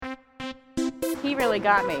He really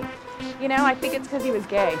got me. You know, I think it's because he was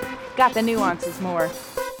gay. Got the nuances more.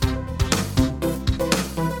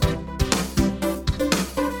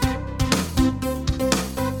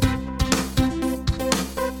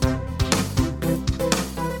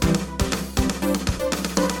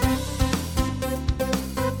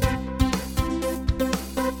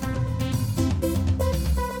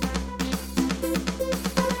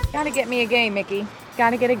 Gotta get me a gay, Mickey.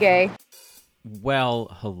 Gotta get a gay. Well,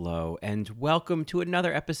 hello, and welcome to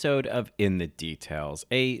another episode of In the Details,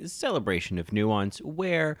 a celebration of nuance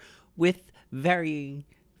where, with varying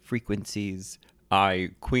frequencies,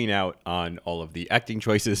 I queen out on all of the acting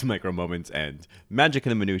choices, micro moments, and magic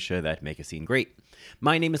in the minutia that make a scene great.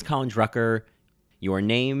 My name is Colin Drucker. Your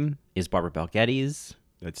name is Barbara Bel Geddes.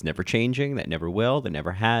 That's never changing, that never will, that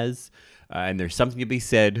never has. And there's something to be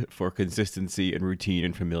said for consistency and routine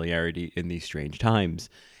and familiarity in these strange times.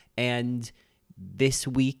 And this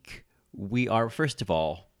week, we are, first of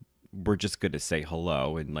all, we're just going to say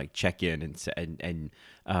hello and like check in and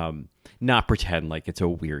not pretend like it's a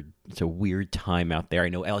weird time out there. I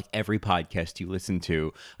know like every podcast you listen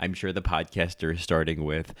to, I'm sure the podcaster is starting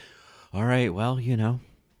with, all right, well, you know,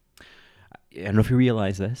 I don't know if you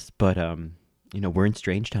realize this, but, you know, we're in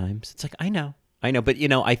strange times. It's like, I know. But, you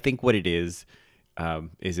know, I think what it is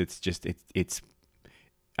it's,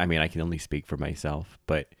 I mean, I can only speak for myself,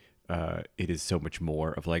 but it is so much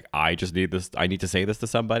more of like, I need to say this to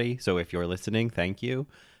somebody. So if you're listening, thank you.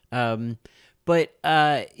 But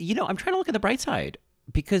you know, I'm trying to look at the bright side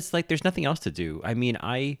because like, there's nothing else to do. I mean,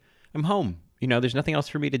 I'm home, you know, there's nothing else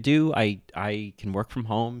for me to do. I can work from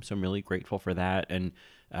home. So I'm really grateful for that. And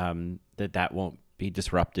that won't be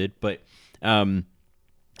disrupted. But I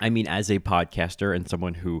mean, as a podcaster and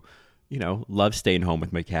someone who, you know, loves staying home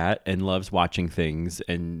with my cat and loves watching things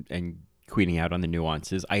and queening out on the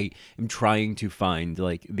nuances, I am trying to find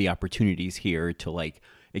like the opportunities here to like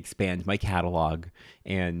expand my catalog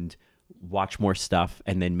and watch more stuff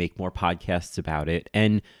and then make more podcasts about it.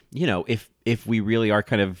 And, you know, if we really are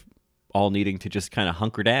kind of all needing to just kind of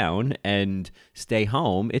hunker down and stay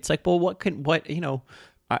home, it's like, well, what can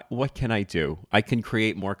I do? I can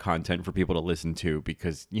create more content for people to listen to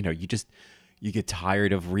because, you know, you get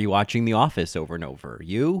tired of rewatching The Office over and over.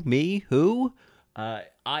 You, me, who? I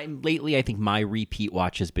think my repeat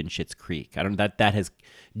watch has been Schitt's Creek. I don't that has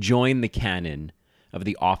joined the canon of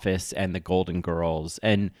The Office and The Golden Girls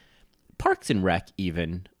and Parks and Rec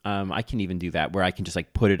even. I can even do that where I can just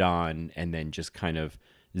like put it on and then just kind of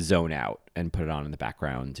zone out and put it on in the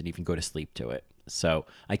background and even go to sleep to it. So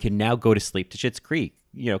I can now go to sleep to Schitt's Creek.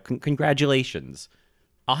 You know, congratulations.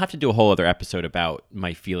 I'll have to do a whole other episode about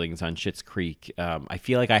my feelings on Schitt's Creek. I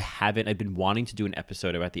feel like I've been wanting to do an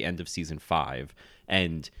episode about the end of season 5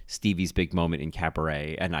 and Stevie's big moment in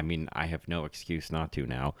Cabaret. And I mean, I have no excuse not to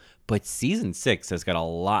now. But season 6 has got a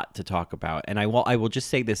lot to talk about. And I will just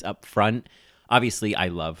say this up front. Obviously, I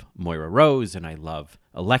love Moira Rose and I love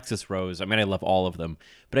Alexis Rose. I mean, I love all of them.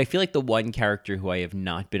 But I feel like the one character who I have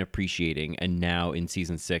not been appreciating, and now in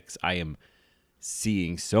season 6, I am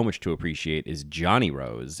seeing so much to appreciate, is Johnny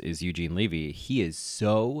Rose, is Eugene Levy. He is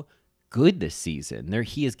so good this season.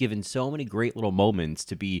 He has given so many great little moments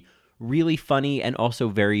to be really funny and also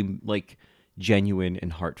very like genuine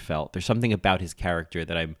and heartfelt. There's something about his character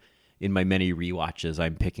that in my many rewatches,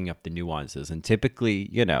 I'm picking up the nuances. And typically,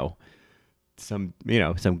 you know, some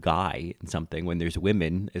guy in something, when there's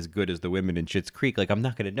women as good as the women in Schitt's Creek, like I'm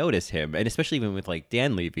not going to notice him. And especially even with like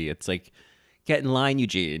Dan Levy, it's like, get in line,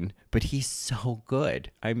 Eugene. But he's so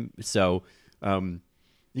good.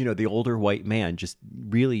 You know, the older white man just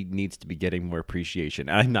really needs to be getting more appreciation.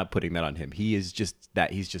 And I'm not putting that on him. He's just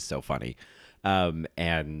so funny.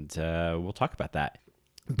 And we'll talk about that.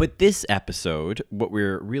 But this episode, what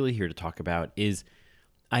we're really here to talk about is,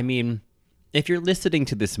 I mean, if you're listening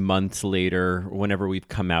to this months later, whenever we've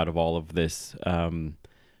come out of all of this on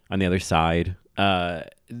the other side,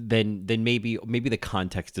 then maybe the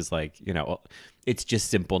context is like, you know, it's just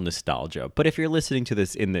simple nostalgia. But if you're listening to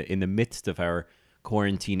this in the midst of our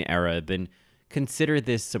quarantine era, then consider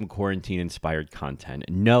this some quarantine-inspired content.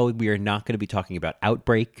 No, we are not going to be talking about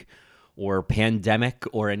Outbreak or Pandemic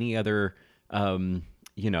or any other,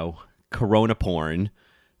 you know, Corona porn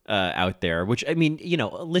out there. Which, I mean, you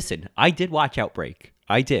know, listen, I did watch Outbreak.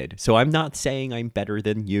 I did. So I'm not saying I'm better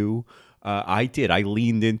than you. I did. I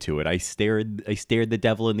leaned into it. I stared the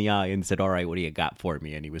devil in the eye and said, all right, what do you got for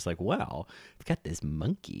me? And he was like, well, I've got this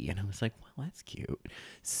monkey. And I was like, well, that's cute.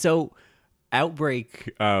 So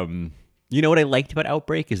Outbreak, you know what I liked about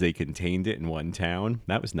Outbreak is they contained it in one town.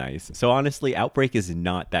 That was nice. So honestly, Outbreak is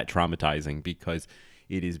not that traumatizing because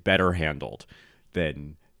it is better handled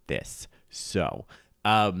than this. So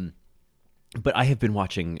But I have been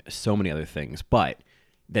watching so many other things, but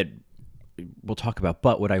that we'll talk about.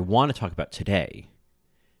 But what I want to talk about today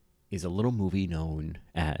is a little movie known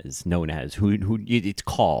as who it's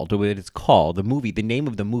called. What it's called, the movie, the name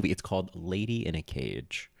of the movie, it's called Lady in a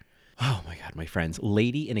Cage. Oh my God, my friends,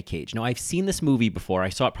 Lady in a Cage. Now, I've seen this movie before. I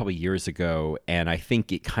saw it probably years ago, and I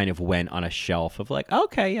think it kind of went on a shelf of like,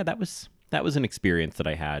 okay, yeah, that was an experience that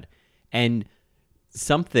I had. And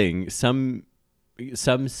some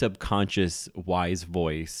subconscious wise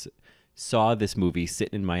voice saw this movie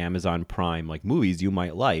sitting in my Amazon Prime, like movies you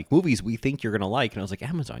might like, movies we think you're going to like. And I was like,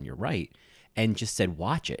 Amazon, you're right. And just said,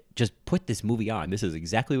 watch it. Just put this movie on. This is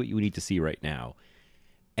exactly what you need to see right now.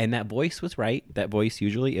 And that voice was right. That voice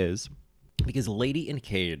usually is. Because Lady in a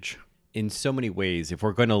Cage, in so many ways, if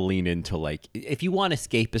we're going to lean into like, if you want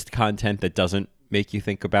escapist content that doesn't make you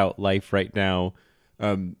think about life right now,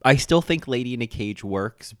 I still think Lady in a Cage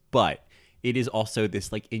works, but it is also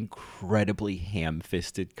this like incredibly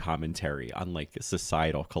ham-fisted commentary on like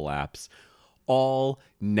societal collapse, all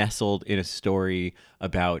nestled in a story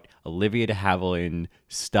about Olivia de Havilland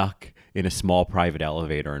stuck in a small private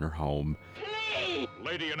elevator in her home.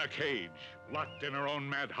 Lady in a cage, locked in her own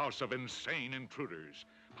madhouse of insane intruders,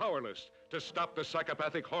 powerless to stop the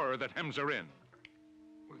psychopathic horror that hems her in.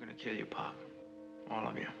 We're gonna kill you, Pop. All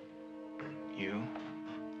of you. You.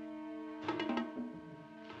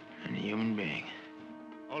 And a human being.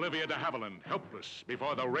 Olivia de Havilland, helpless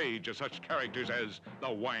before the rage of such characters as the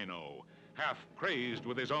wino, half crazed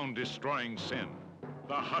with his own destroying sin.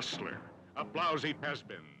 The hustler, a blousy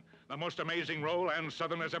has-been, the most amazing role Ann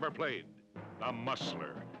Southern has ever played. The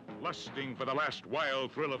muscler, lusting for the last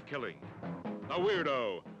wild thrill of killing. The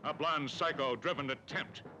weirdo, a blonde psycho driven to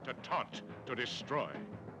tempt, to taunt, to destroy.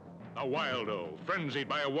 The wildo, frenzied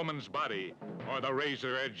by a woman's body, or the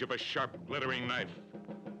razor edge of a sharp, glittering knife.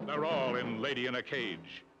 They're all in Lady in a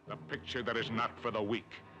Cage, the picture that is not for the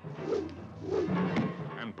weak.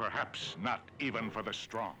 And perhaps not even for the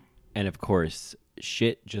strong. And of course,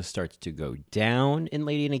 shit just starts to go down in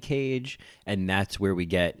Lady in a Cage, and that's where we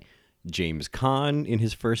get James Caan in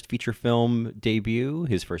his first feature film debut.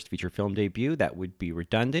 That would be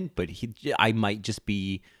redundant, but I might just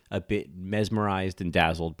be a bit mesmerized and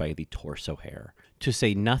dazzled by the torso hair. To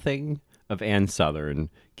say nothing of Ann Southern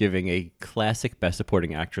giving a classic Best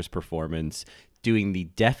Supporting Actress performance, doing the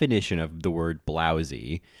definition of the word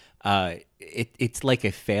blousy. It's like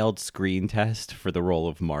a failed screen test for the role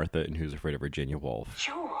of Martha in Who's Afraid of Virginia Woolf.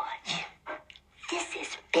 George, this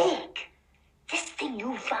is big. This thing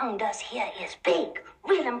you found us here is big,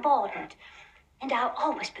 real important. And I'll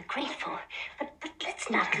always be grateful. But let's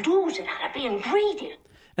not lose it out of being greedy.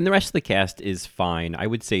 And the rest of the cast is fine. I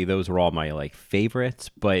would say those were all my like favorites,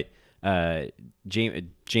 but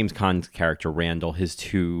James Caan's character Randall, his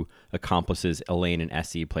two accomplices Elaine and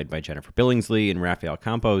Essie, played by Jennifer Billingsley and Rafael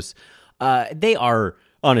Campos, they are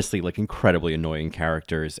honestly like incredibly annoying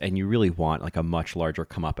characters, and you really want like a much larger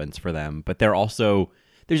comeuppance for them. But they're also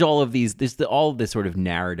there's all of this sort of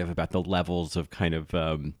narrative about the levels of kind of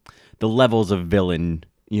the levels of villain,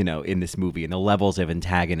 you know, in this movie, and the levels of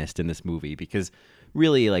antagonist in this movie, because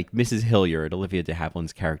really like Mrs. Hilliard, Olivia de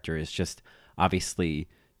Havilland's character, is just obviously,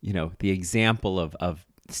 you know, the example of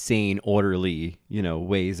sane, orderly, you know,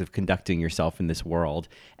 ways of conducting yourself in this world.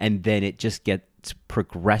 And then it just gets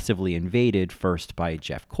progressively invaded, first by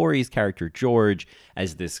Jeff Corey's character, George,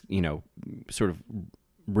 as this, you know, sort of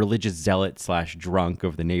religious zealot / drunk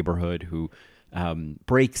of the neighborhood who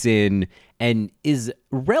breaks in and is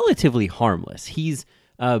relatively harmless. He's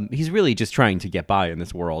really just trying to get by in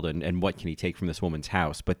this world, and what can he take from this woman's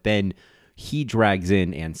house? But then he drags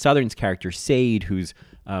in Ann Southern's character, Sade, who's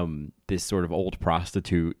this sort of old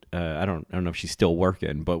prostitute. I don't know if she's still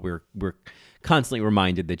working, but we're constantly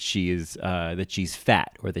reminded that she's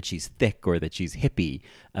fat, or that she's thick, or that she's hippie.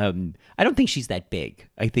 I don't think she's that big.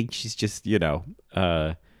 I think she's just, you know,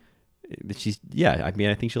 I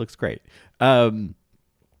think she looks great.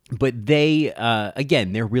 But they,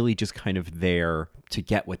 again, they're really just kind of there to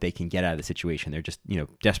get what they can get out of the situation. They're just, you know,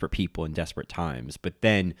 desperate people in desperate times. But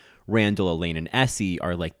then Randall, Elaine, and Essie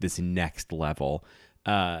are like this next level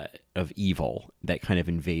of evil that kind of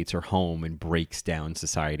invades her home and breaks down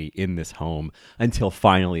society in this home, until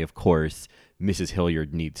finally, of course, Mrs.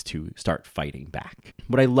 Hilliard needs to start fighting back.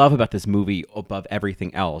 What I love about this movie above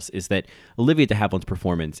everything else is that Olivia de Havilland's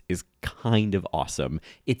performance is kind of awesome.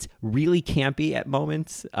 It's really campy at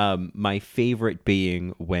moments. My favorite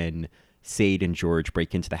being when Sade and George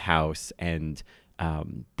break into the house, and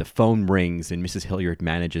the phone rings, and Mrs. Hilliard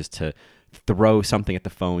manages to throw something at the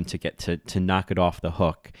phone to get to knock it off the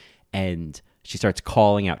hook, and she starts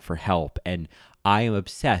calling out for help. And I am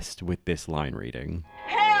obsessed with this line reading.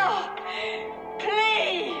 Help!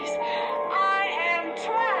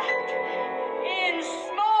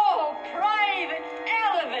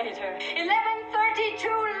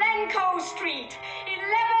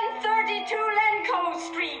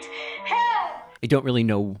 I don't really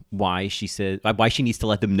know why she needs to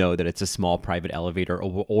let them know that it's a small private elevator,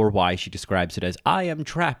 or why she describes it as I am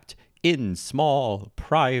trapped in small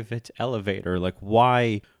private elevator. Like,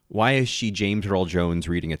 why is she James Earl Jones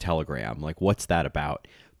reading a telegram? Like, what's that about?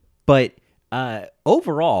 But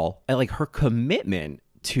overall, I like her commitment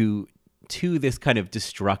to this kind of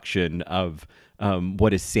destruction of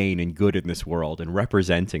what is sane and good in this world, and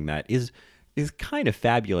representing that is kind of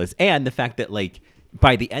fabulous. And the fact that, like,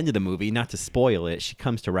 by the end of the movie, not to spoil it, she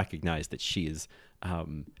comes to recognize that she is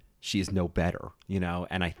no better, you know.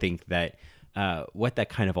 And I think that what that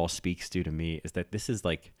kind of all speaks to me is that this is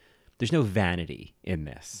like, there's no vanity in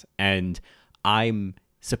this, and I'm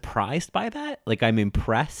surprised by that. Like, I'm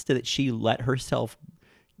impressed that she let herself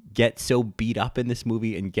get so beat up in this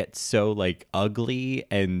movie and get so like ugly,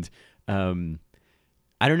 and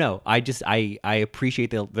I don't know. I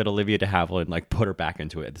appreciate that Olivia de Havilland like put her back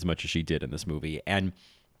into it as much as she did in this movie. And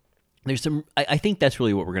there's I think that's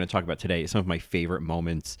really what we're going to talk about today. Some of my favorite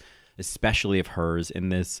moments, especially of hers in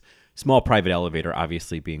this. Small Private Elevator,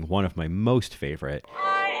 obviously, being one of my most favorite.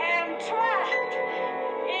 I am trapped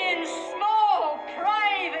in small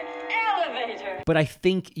private elevator. But I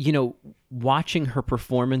think, you know, watching her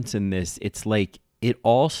performance in this, it's like, it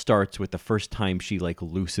all starts with the first time she like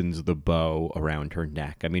loosens the bow around her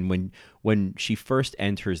neck. I mean, when she first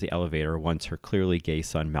enters the elevator, once her clearly gay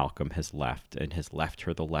son Malcolm has left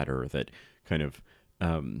her the letter that kind of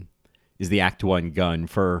is the Act 1 gun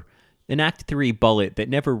for an Act 3 bullet that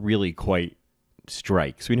never really quite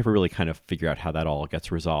strikes. We never really kind of figure out how that all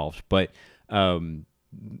gets resolved. But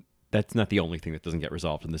that's not the only thing that doesn't get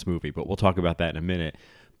resolved in this movie, but we'll talk about that in a minute.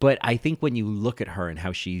 But I think when you look at her and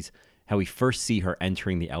how we first see her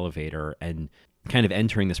entering the elevator and kind of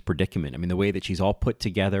entering this predicament. I mean, the way that she's all put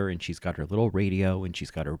together, and she's got her little radio, and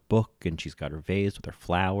she's got her book, and she's got her vase with her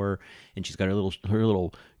flower, and she's got her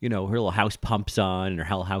little, you know, her little house pumps on, and her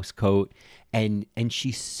Hell House coat, and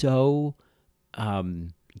she's so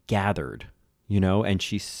gathered, you know, and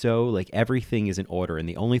she's so like everything is in order, and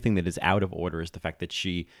the only thing that is out of order is the fact that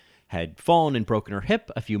she had fallen and broken her hip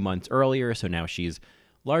a few months earlier, so now she's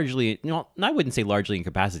largely, you know, I wouldn't say largely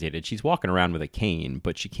incapacitated. She's walking around with a cane,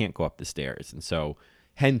 but she can't go up the stairs. And so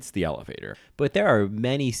hence the elevator. But there are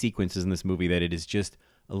many sequences in this movie that it is just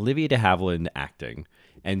Olivia de Havilland acting.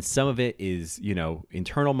 And some of it is, you know,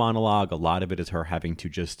 internal monologue. A lot of it is her having to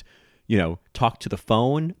just, you know, talk to the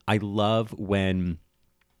phone. I love when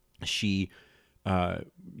she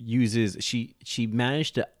she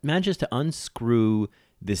manages to unscrew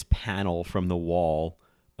this panel from the wall,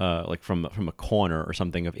 like from a corner or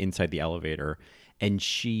something of inside the elevator, and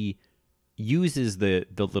she uses the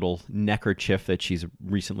little neckerchief that she's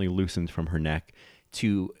recently loosened from her neck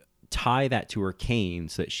to tie that to her cane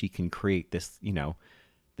so that she can create this, you know,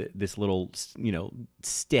 this little, you know,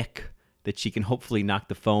 stick that she can hopefully knock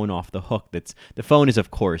the phone off the hook. The phone is, of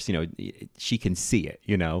course, you know, she can see it,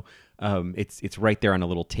 you know. It's right there on a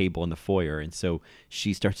little table in the foyer, and so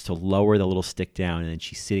she starts to lower the little stick down, and then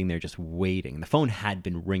she's sitting there just waiting. The phone had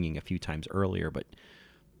been ringing a few times earlier, but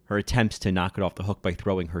her attempts to knock it off the hook by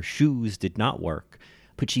throwing her shoes did not work.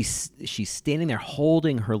 But she's standing there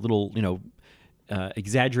holding her little, you know,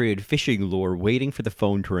 exaggerated fishing lure, waiting for the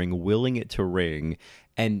phone to ring, willing it to ring,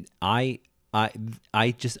 and I love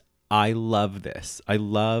this. I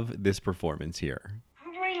love this performance here.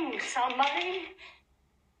 Ring somebody.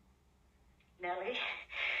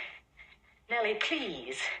 Nellie,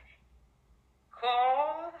 please.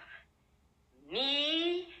 Call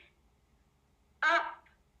me up.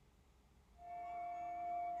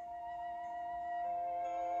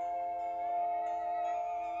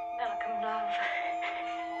 Malcolm, love.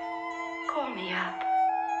 Call me up.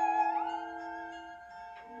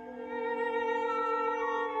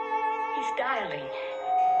 He's dialing.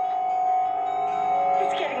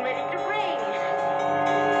 It's getting ready to ring.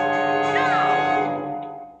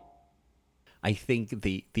 I think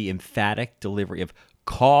the emphatic delivery of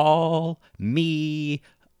 "call me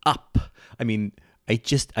up." I mean, I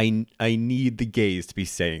need the gays to be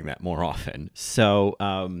saying that more often. So,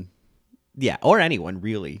 yeah, or anyone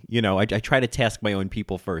really. You know, I try to task my own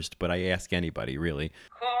people first, but I ask anybody really.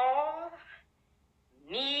 Call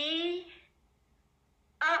me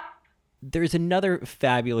up. There's another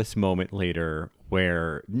fabulous moment later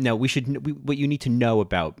where what you need to know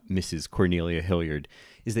about Mrs. Cornelia Hilliard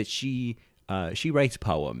is that she writes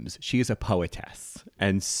poems. She is a poetess.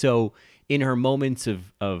 And so in her moments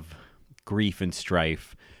of grief and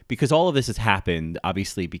strife, because all of this has happened,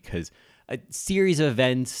 obviously, because a series of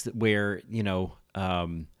events where, you know,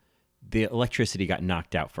 the electricity got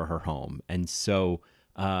knocked out for her home. And so,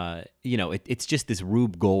 you know, it's just this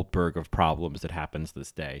Rube Goldberg of problems that happens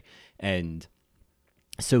this day. And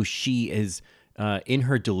So she is, in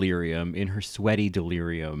her delirium, in her sweaty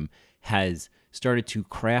delirium, has started to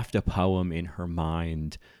craft a poem in her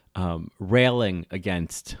mind, railing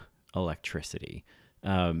against electricity.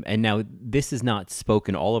 And now this is not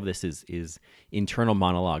spoken. All of this is internal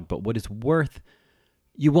monologue. But what is worth,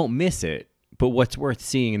 you won't miss it, but what's worth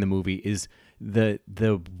seeing in the movie is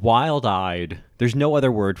the wild-eyed, there's no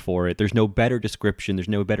other word for it. There's no better description. There's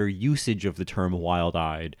no better usage of the term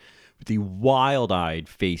wild-eyed. The wild-eyed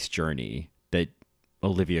face journey that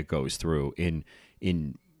Olivia goes through in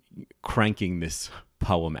cranking this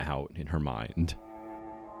poem out in her mind.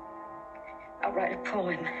 I'll write a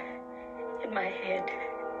poem in my head.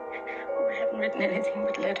 Oh, I haven't written anything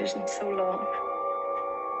but letters in so long.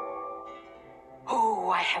 Oh,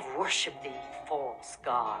 I have worshipped thee, false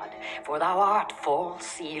god, for thou art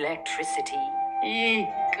false electricity. Ye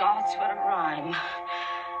gods, what a rhyme.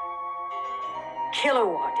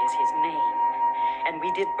 Kilowatt is his name, and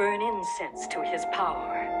we did burn incense to his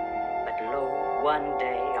power. But lo, one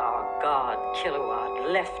day our god Kilowatt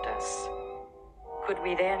left us. Could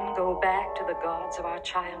we then go back to the gods of our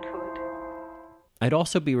childhood? I'd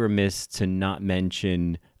also be remiss to not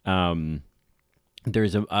mention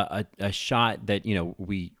there's a shot that, you know,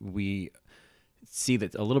 we see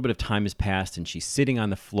that a little bit of time has passed and she's sitting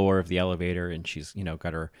on the floor of the elevator and she's, you know,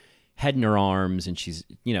 got her head in her arms and she's,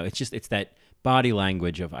 you know, it's that body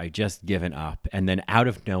language of I just given up. And then out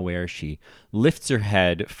of nowhere, she lifts her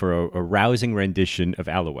head for a rousing rendition of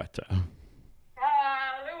Alouette.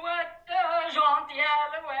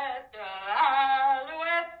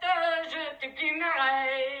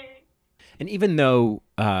 And even though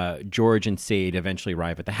George and Sade eventually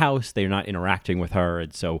arrive at the house, they're not interacting with her.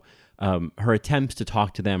 And so her attempts to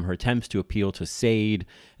talk to them, her attempts to appeal to Sade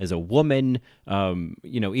as a woman,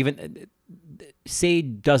 you know, even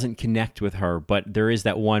Sade doesn't connect with her. But there is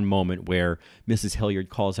that one moment where Mrs. Hilliard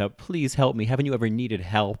calls out, "Please help me. Haven't you ever needed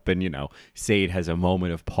help?" And, you know, Sade has a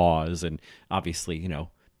moment of pause. And obviously, you know,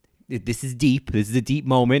 this is deep. This is a deep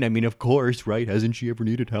moment. I mean, of course, right? Hasn't she ever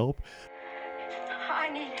needed help? I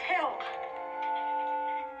need help.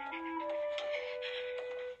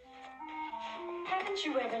 Haven't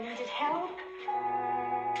you ever needed help?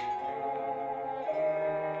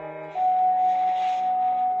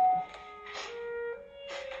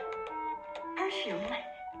 Perfume?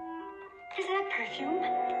 Is that perfume?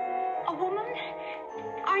 A woman?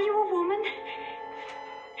 Are you a woman?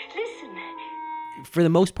 Listen. For the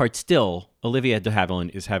most part, still, Olivia de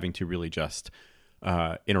Havilland is having to really just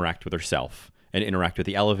interact with herself and interact with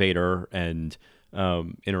the elevator and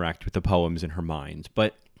interact with the poems in her mind.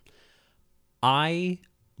 But I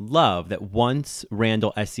love that once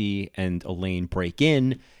Randall, Essie, and Elaine break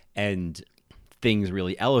in and things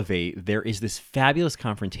really elevate, there is this fabulous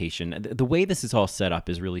confrontation. The way this is all set up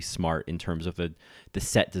is really smart in terms of the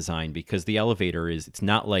set design, because the elevator it's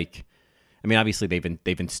not like, I mean, obviously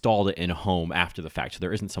they've installed it in a home after the fact, so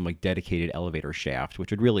there isn't some like dedicated elevator shaft, which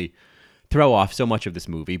would really throw off so much of this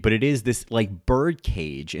movie. But it is this like bird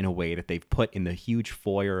cage in a way that they've put in the huge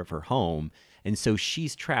foyer of her home, and so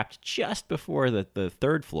she's trapped just before the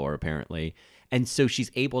third floor apparently, and so she's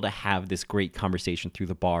able to have this great conversation through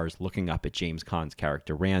the bars, looking up at James Caan's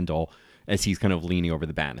character Randall as he's kind of leaning over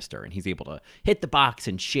the banister, and he's able to hit the box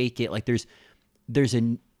and shake it. Like there's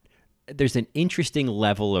an interesting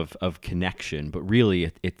level of connection, but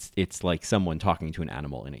really it's like someone talking to an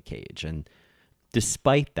animal in a cage. And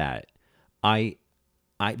despite that,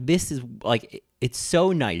 this is like, it's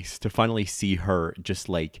so nice to finally see her just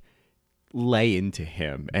like lay into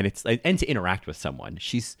him and to interact with someone.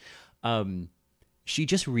 She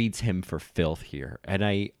just reads him for filth here. And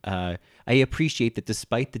I appreciate that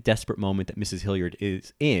despite the desperate moment that Mrs. Hilliard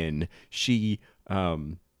is in, she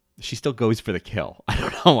still goes for the kill. I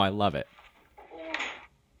don't know. I love it.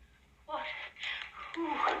 What? Ooh,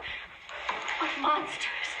 what monsters?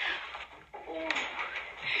 Oh,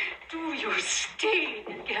 do your steal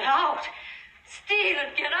and get out. Steal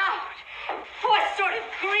and get out. What sort of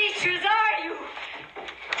creatures are you?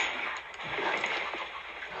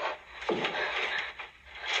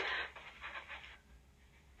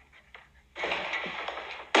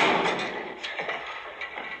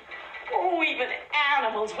 Oh, even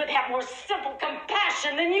animals would have more simple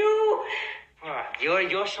compassion than you. What?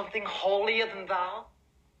 You're something holier than thou?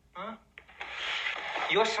 Huh?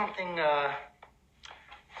 You're something,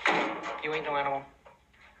 you ain't no animal.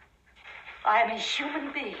 I'm a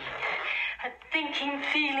human being, a thinking,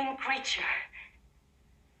 feeling creature.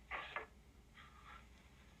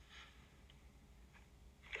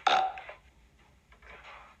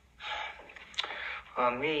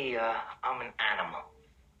 Me, I'm an animal.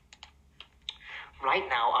 Right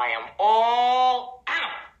now, I am all animal.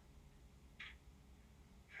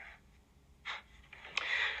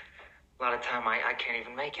 time, I can't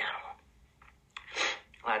even make animal.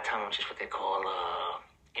 A lot of time, I'm just what they call,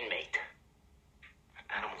 inmate.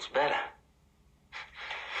 Animal's better.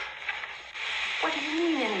 What do you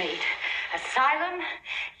mean, inmate? Asylum?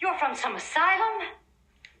 You're from some asylum?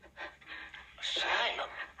 Asylum?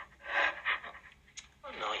 Oh,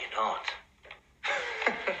 no, you don't.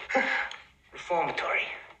 Reformatory.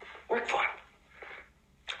 Work for him.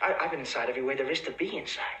 I've been inside every way there is to be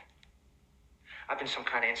inside. I've been some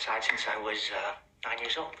kind of inside since I was 9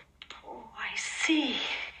 years old. Oh, I see.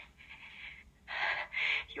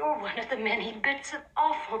 You're one of the many bits of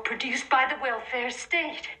offal produced by the welfare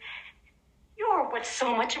state. You're what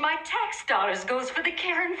so much of my tax dollars goes for the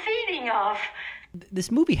care and feeding of. This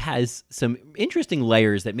movie has some interesting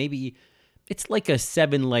layers that maybe it's like a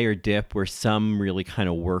 7-layer dip where some really kind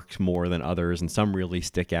of works more than others and some really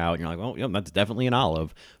stick out. And you're like, well, yeah, that's definitely an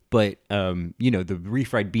olive. But, the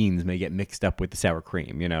refried beans may get mixed up with the sour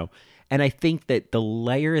cream, And I think that the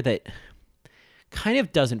layer that kind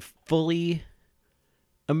of doesn't fully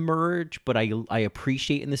emerge, but I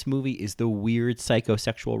appreciate in this movie is the weird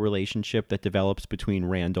psychosexual relationship that develops between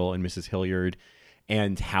Randall and Mrs. Hilliard,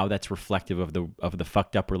 and how that's reflective of the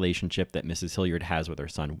fucked up relationship that Mrs. Hilliard has with her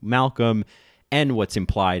son Malcolm, and what's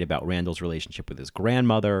implied about Randall's relationship with his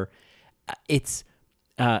grandmother. It's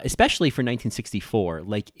especially for 1964,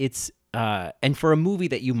 like it's and for a movie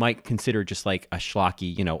that you might consider just like a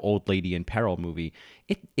schlocky, old lady in peril movie.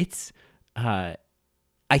 It's I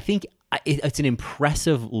think it's an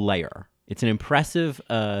impressive layer. It's an impressive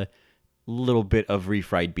little bit of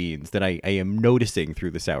refried beans that I am noticing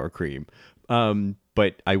through the sour cream.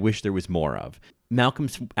 But I wish there was more of.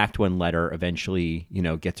 Malcolm's Act 1 letter eventually,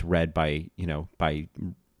 gets read by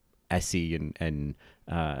Essie and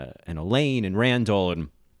Elaine and Randall, and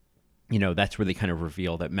that's where they kind of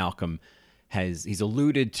reveal that Malcolm he's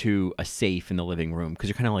alluded to a safe in the living room, because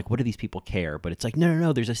you're kind of like, what do these people care? But it's like,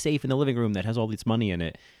 no, there's a safe in the living room that has all this money in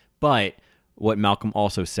it. But what Malcolm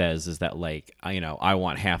also says is that, like, I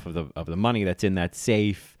want half of the money that's in that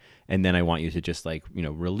safe. And then I want you to just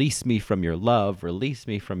release me from your love, release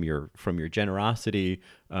me from your generosity,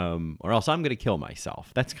 or else I'm going to kill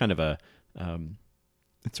myself. That's kind of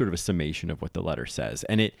it's sort of a summation of what the letter says,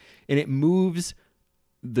 and it moves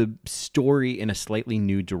the story in a slightly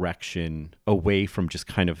new direction, away from just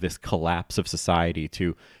kind of this collapse of society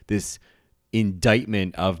to this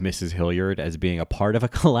indictment of Mrs. Hilliard as being a part of a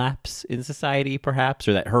collapse in society, perhaps,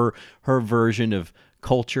 or that her version of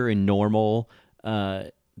culture and normal.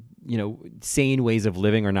 Sane ways of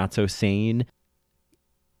living are not so sane.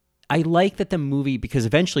 I like that the movie, because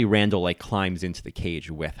eventually Randall climbs into the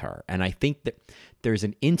cage with her. And I think that there's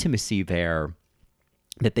an intimacy there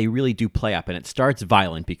that they really do play up. And it starts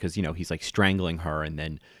violent because, he's strangling her, and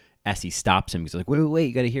then Essie stops him. He's like, wait,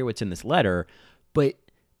 you got to hear what's in this letter. But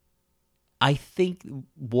I think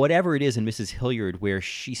whatever it is in Mrs. Hilliard, where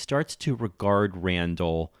she starts to regard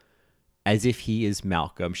Randall as if he is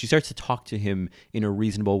Malcolm. She starts to talk to him in a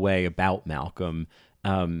reasonable way about Malcolm,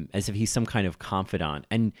 as if he's some kind of confidant.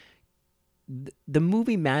 And the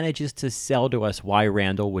movie manages to sell to us why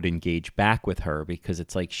Randall would engage back with her, because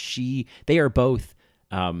it's like they are both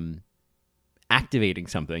activating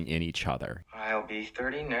something in each other. I'll be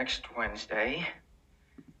 30 next Wednesday,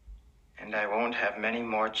 and I won't have many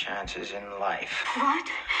more chances in life.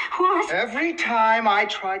 What? Every time I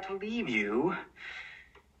try to leave you,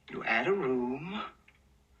 you add a room,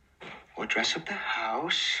 or dress up the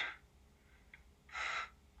house,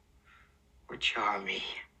 or jar me.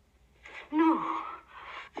 No.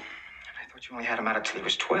 I thought you only had him at it till he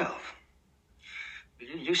was 12.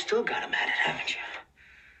 You still got him at it, haven't you?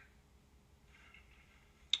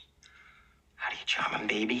 How do you charm him,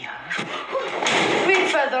 baby, huh? We'd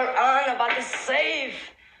further earn about the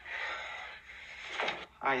safe.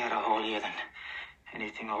 I had a holier than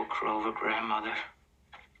anything old Crover grandmother.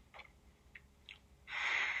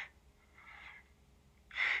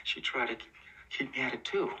 She tried to keep me at it,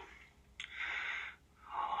 too.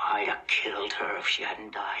 Oh, I'd have killed her if she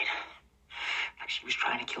hadn't died. Like she was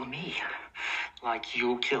trying to kill me. Like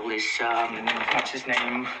you killed this, what's his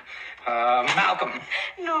name? Malcolm.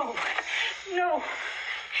 No.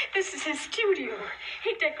 This is his studio.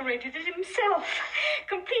 He decorated it himself.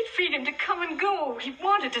 Complete freedom to come and go. He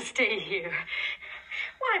wanted to stay here.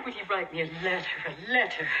 Why would he write me a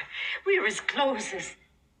letter? We're as close as...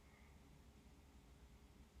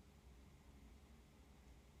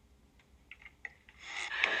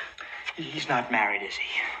 He's not married, is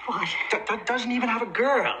he? What? Doesn't even have a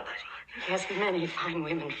girl, does he? He has many fine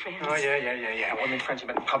women friends. Oh, yeah. Women friends in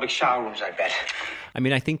public shower rooms, I bet. I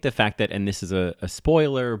mean, I think the fact that, and this is a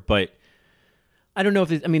spoiler, but I don't know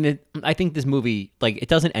if I think this movie, like, it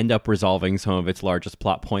doesn't end up resolving some of its largest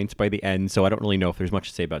plot points by the end, so I don't really know if there's much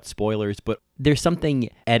to say about spoilers, but there's something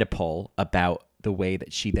Oedipal about the way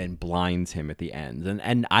that she then blinds him at the end.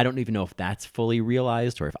 And I don't even know if that's fully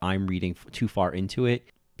realized or if I'm reading too far into it,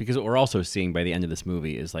 because what we're also seeing by the end of this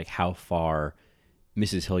movie is, like, how far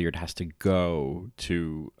Mrs. Hilliard has to go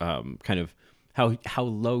to kind of how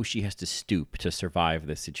low she has to stoop to survive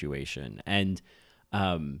this situation. And,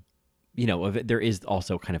 there is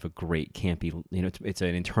also kind of a great campy, it's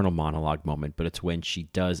an internal monologue moment, but it's when she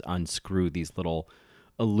does unscrew these little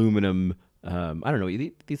aluminum,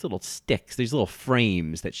 these little sticks, these little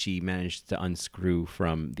frames that she managed to unscrew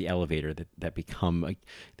from the elevator that become like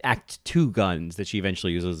Act 2 guns that she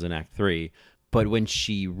eventually uses in Act 3. But when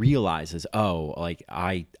she realizes, I'm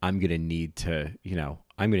gonna need to,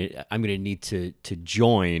 I'm gonna need to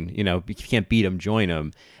join, if you can't beat them, join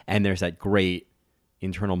them. And there's that great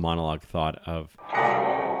internal monologue thought of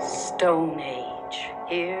Stone Age,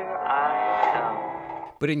 here I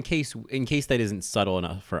come. But in case that isn't subtle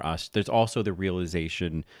enough for us, there's also the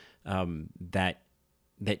realization that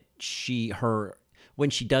when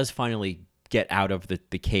she does finally get out of the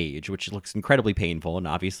cage, which looks incredibly painful, and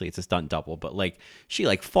obviously it's a stunt double, but like she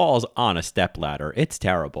like falls on a stepladder. It's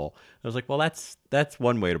terrible. I was like, well, that's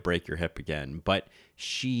one way to break your hip again. But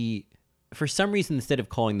she, for some reason, instead of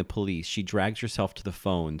calling the police, she drags herself to the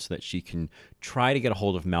phone so that she can try to get a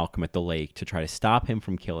hold of Malcolm at the lake to try to stop him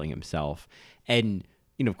from killing himself. And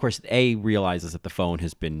of course, A, realizes that the phone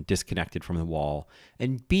has been disconnected from the wall,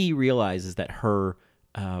 and B, realizes that her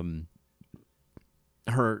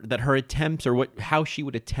attempts, or how she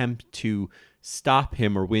would attempt to stop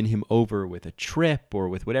him or win him over with a trip or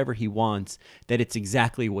with whatever he wants, that it's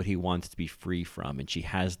exactly what he wants to be free from. And she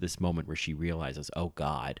has this moment where she realizes, oh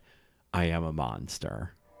God, I am a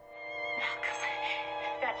monster. Malcolm,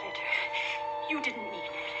 that letter, you didn't mean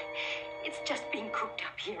it. It's just being cooked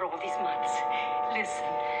up here all these months. Listen,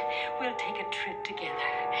 we'll take a trip together.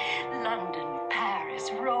 London,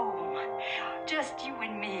 Paris, Rome. Just you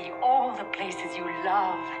and me, all the places you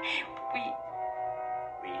love.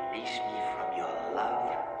 Release me from your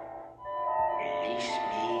love. Release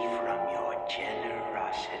me from your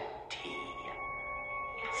generosity.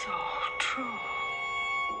 It's all true.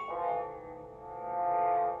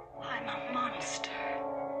 I'm a monster.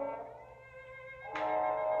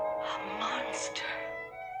 A monster.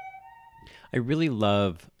 I really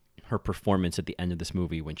love her performance at the end of this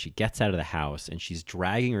movie when she gets out of the house and she's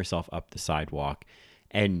dragging herself up the sidewalk,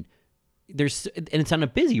 and it's on a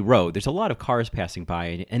busy road. There's a lot of cars passing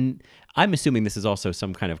by, and I'm assuming this is also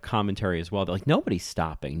some kind of commentary as well. That like nobody's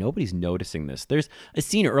stopping, nobody's noticing this. There's a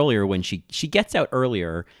scene earlier when she gets out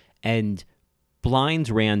earlier and blinds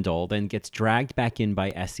Randall, then gets dragged back in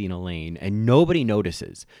by Essie and Elaine, and nobody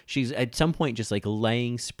notices. She's at some point just like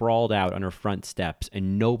laying sprawled out on her front steps,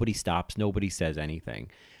 and nobody stops, nobody says anything.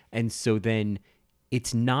 And so then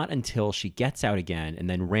it's not until she gets out again, and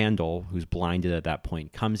then Randall, who's blinded at that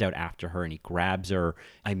point, comes out after her, and he grabs her.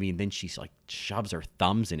 I mean, then she's like shoves her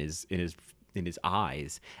thumbs in his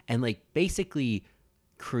eyes, and like basically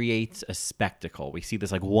creates a spectacle. We see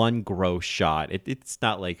this like one gross shot. It's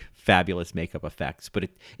not like fabulous makeup effects, but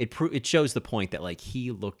it shows the point that like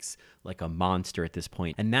he looks like a monster at this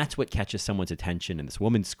point, and that's what catches someone's attention. And this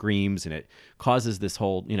woman screams, and it causes this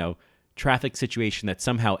whole traffic situation that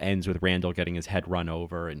somehow ends with Randall getting his head run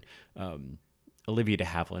over, and Olivia de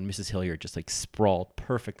Havilland, Mrs. Hilliard, just like sprawled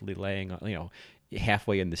perfectly, laying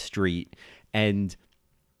halfway in the street, and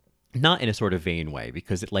not in a sort of vain way,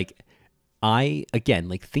 because it like.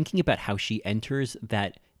 Again, thinking about how she enters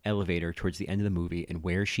that elevator towards the end of the movie and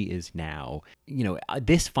where she is now,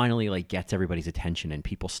 this finally like gets everybody's attention, and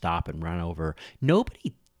people stop and run over.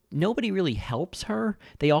 Nobody really helps her.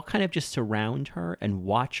 They all kind of just surround her and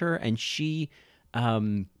watch her, and she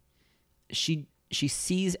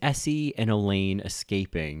sees Essie and Elaine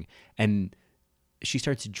escaping, and she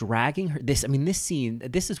starts dragging her. This scene,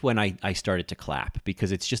 this is when I started to clap,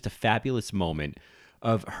 because it's just a fabulous moment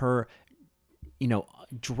of her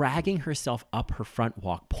dragging herself up her front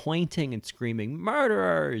walk, pointing and screaming,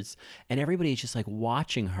 "Murderers!" And everybody is just like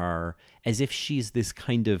watching her as if she's this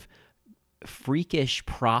kind of freakish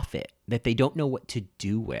prophet that they don't know what to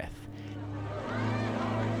do with.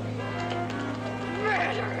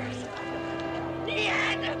 Murderers!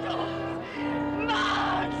 Neanderthals!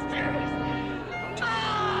 Monsters!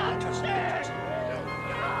 Monsters!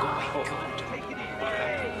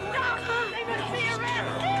 They must be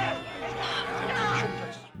arrested!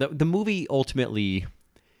 The movie ultimately,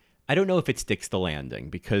 I don't know if it sticks the landing,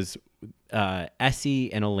 because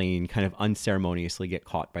Essie and Elaine kind of unceremoniously get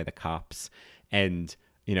caught by the cops, and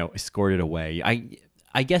escorted away.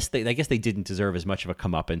 I guess they didn't deserve as much of a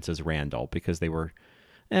comeuppance as Randall because they were,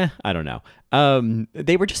 I don't know.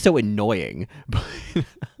 They were just so annoying.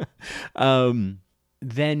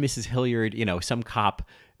 Then Mrs. Hilliard, some cop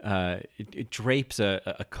drapes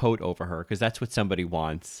a coat over her because that's what somebody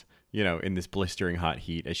wants, in this blistering hot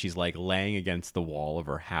heat as she's like laying against the wall of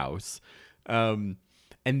her house. And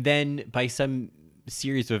then by some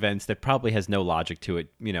series of events that probably has no logic to it,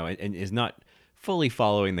 and is not fully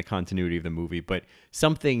following the continuity of the movie, but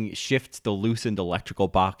something shifts the loosened electrical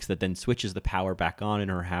box that then switches the power back on in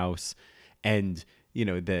her house. And,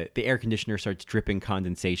 the air conditioner starts dripping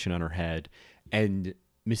condensation on her head. And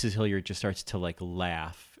Mrs. Hilliard just starts to like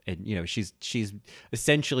laugh. And, she's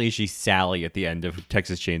essentially she's Sally at the end of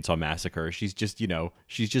Texas Chainsaw Massacre. She's just,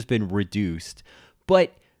 she's just been reduced.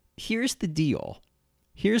 But here's the deal.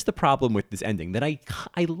 Here's the problem with this ending that I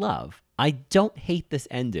love. I don't hate this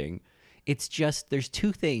ending. It's just there's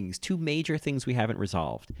two major things we haven't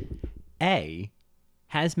resolved. A,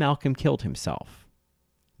 has Malcolm killed himself?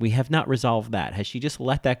 We have not resolved that. Has she just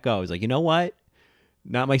let that go? It's like, you know what?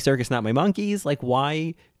 Not my circus, not my monkeys. Like,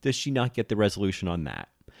 why does she not get the resolution on that?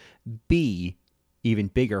 B, even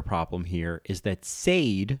bigger problem here is that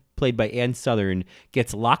Sade, played by Ann Sothern,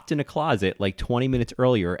 gets locked in a closet like 20 minutes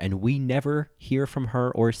earlier, and we never hear from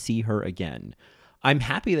her or see her again. I'm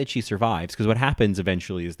happy that she survives, because what happens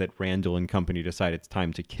eventually is that Randall and company decide it's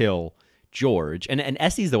time to kill George. And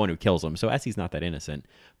Essie's the one who kills him, so Essie's not that innocent.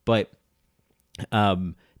 But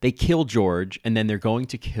they kill George, and then they're going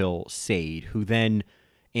to kill Sade, who then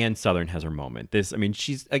Ann Sothern has her moment.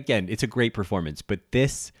 She's, again, it's a great performance, but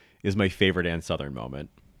this is my favorite Ann Sothern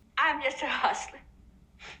moment. I'm just a hustler.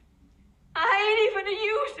 I ain't even a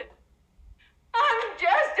user. I'm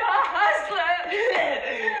just a hustler.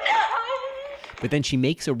 No. But then she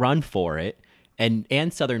makes a run for it, and Ann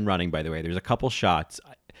Sothern running, by the way, there's a couple shots.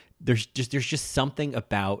 There's just something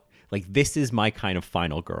about, like, this is my kind of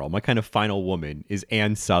final girl. My kind of final woman is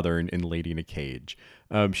Ann Sothern in Lady in a Cage.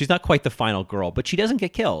 She's not quite the final girl, but she doesn't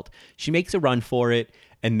get killed. She makes a run for it,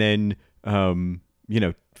 and then,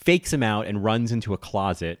 fakes him out and runs into a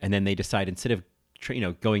closet. And then they decide, instead of,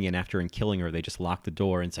 going in after and killing her, they just lock the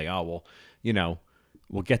door and say, oh, well,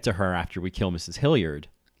 we'll get to her after we kill Mrs. Hilliard.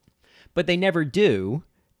 But they never do.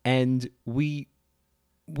 And I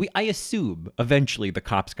assume eventually the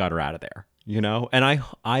cops got her out of there, and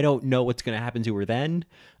I don't know what's going to happen to her then.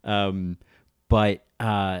 But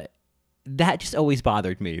that just always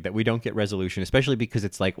bothered me, that we don't get resolution, especially because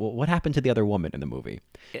it's like, well, what happened to the other woman in the movie?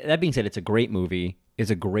 That being said, it's a great movie.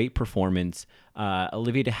 It's a great performance.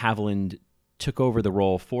 Olivia de Havilland took over the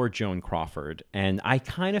role for Joan Crawford. And I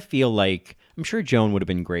kind of feel like, I'm sure Joan would have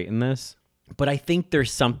been great in this, but I think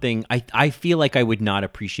there's something, I feel like I would not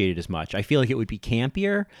appreciate it as much. I feel like it would be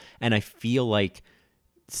campier, and I feel like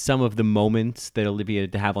some of the moments that Olivia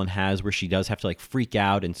de Havilland has where she does have to like freak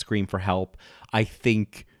out and scream for help, I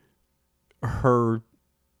think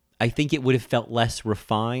it would have felt less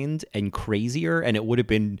refined and crazier, and it would have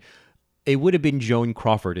been Joan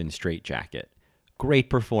Crawford in Straight Jacket. Great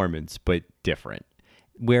performance, but different.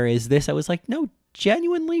 Whereas this, I was like, no,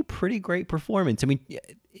 genuinely pretty great performance. I mean,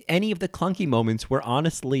 any of the clunky moments were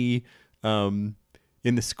honestly in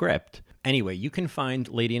the script. Anyway, you can find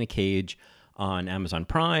Lady in a Cage on Amazon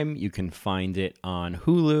Prime. You can find it on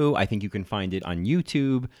Hulu. I think you can find it on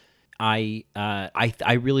YouTube. I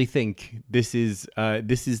really think this is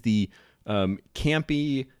the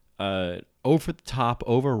campy, over the top,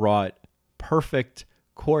 overwrought, perfect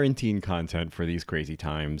quarantine content for these crazy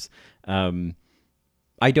times.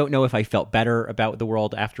 I don't know if I felt better about the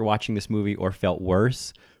world after watching this movie or felt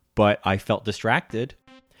worse, but I felt distracted.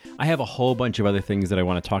 I have a whole bunch of other things that I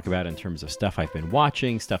want to talk about in terms of stuff I've been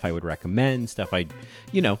watching, stuff I would recommend, stuff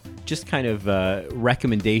just kind of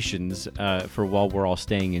recommendations for while we're all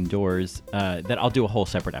staying indoors that I'll do a whole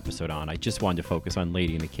separate episode on. I just wanted to focus on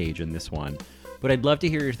Lady in a Cage in this one. But I'd love to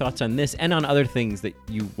hear your thoughts on this and on other things that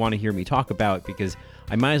you want to hear me talk about, because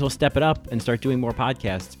I might as well step it up and start doing more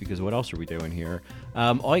podcasts, because what else are we doing here?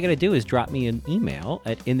 All you got to do is drop me an email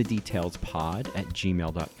at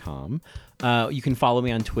inthedetailspod@gmail.com. You can follow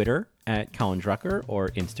me on Twitter at Colin Drucker or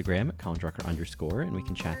Instagram at ColinDrucker_, and we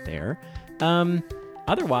can chat there.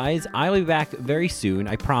 Otherwise, I'll be back very soon.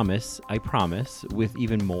 I promise, with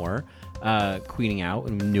even more queening out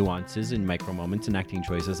and nuances and micro moments and acting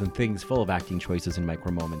choices and things full of acting choices and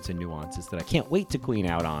micro moments and nuances that I can't wait to queen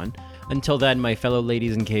out on. Until then, my fellow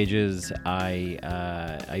ladies in cages,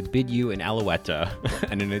 I bid you an alouetta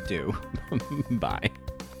and an adieu. Bye.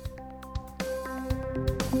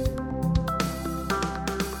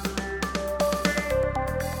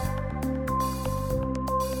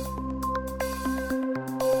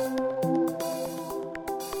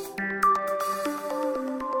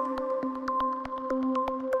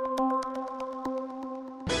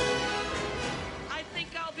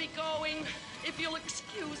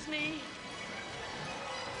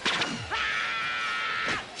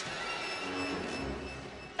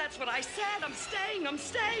 what I said. I'm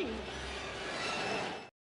staying.